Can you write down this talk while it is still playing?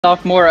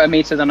laugh more at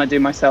Amita than I do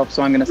myself,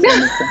 so I'm going to say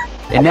Amita.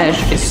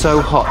 Inej is so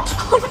hot.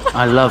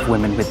 I love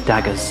women with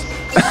daggers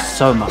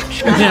so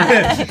much.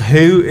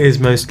 Who is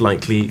most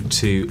likely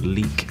to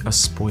leak a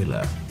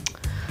spoiler?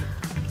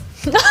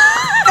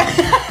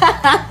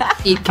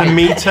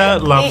 Amita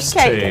loves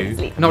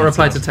to not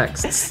reply to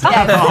texts.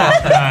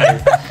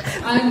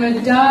 I'm a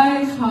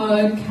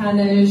die-hard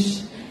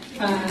Canish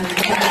fan.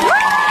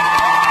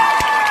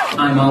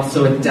 I'm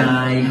also a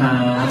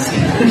die-hard.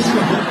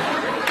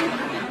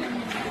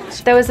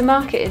 There was a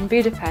market in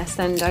Budapest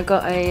and I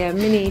got a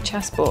mini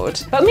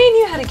chessboard. But me and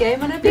you had a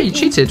game and I beat Yeah, you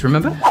cheated,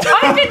 remember?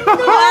 I did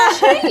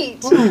not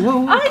cheat!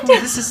 Whoa. I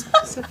did. This is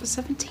for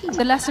 17.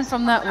 The lesson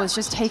from that was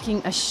just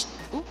taking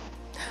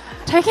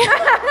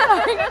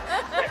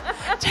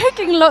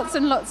taking lots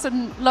and lots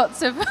and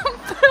lots of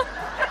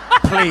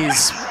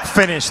Please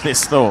finish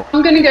this thought.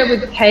 I'm going to go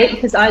with cake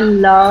because I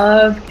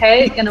love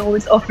cake and I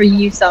always offer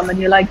you some and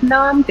you're like, no,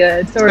 I'm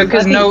good. Sorry,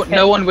 Because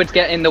no one would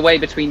get in the way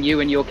between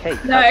you and your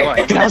cake. No. That's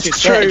why.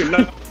 That's true.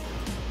 No.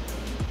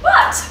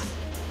 What?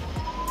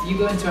 You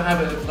go into a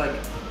habit of like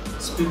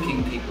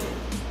spooking people.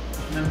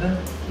 Remember?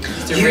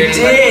 You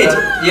did!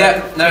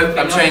 Yeah, no,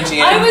 I'm changing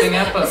it.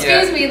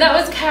 Excuse me, that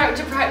was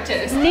character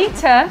practice.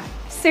 Anita,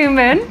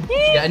 Suman.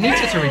 Yeah, I need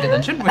to read it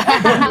then, shouldn't we?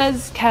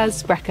 Does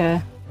Kaz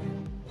Brecker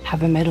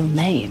have a middle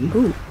name?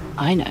 Ooh,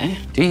 I know.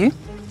 Do you?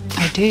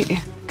 I do.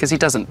 Because he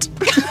doesn't.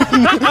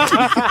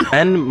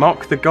 Men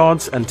mock the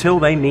gods until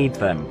they need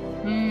them.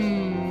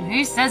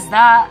 Who says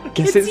that?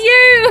 Guess it's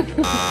you!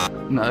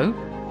 No,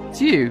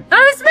 it's you.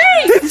 Oh, it's me!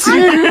 It's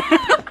you!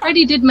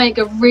 Freddy did make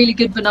a really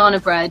good banana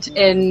bread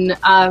in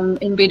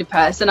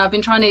Budapest and I've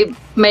been trying to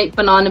make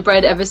banana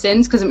bread ever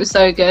since because it was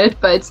so good,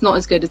 but it's not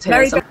as good as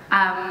his.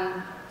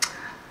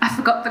 I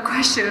forgot the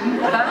question.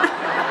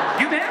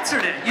 You've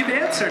answered it.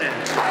 Yeah,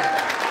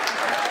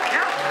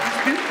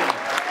 it's beautiful.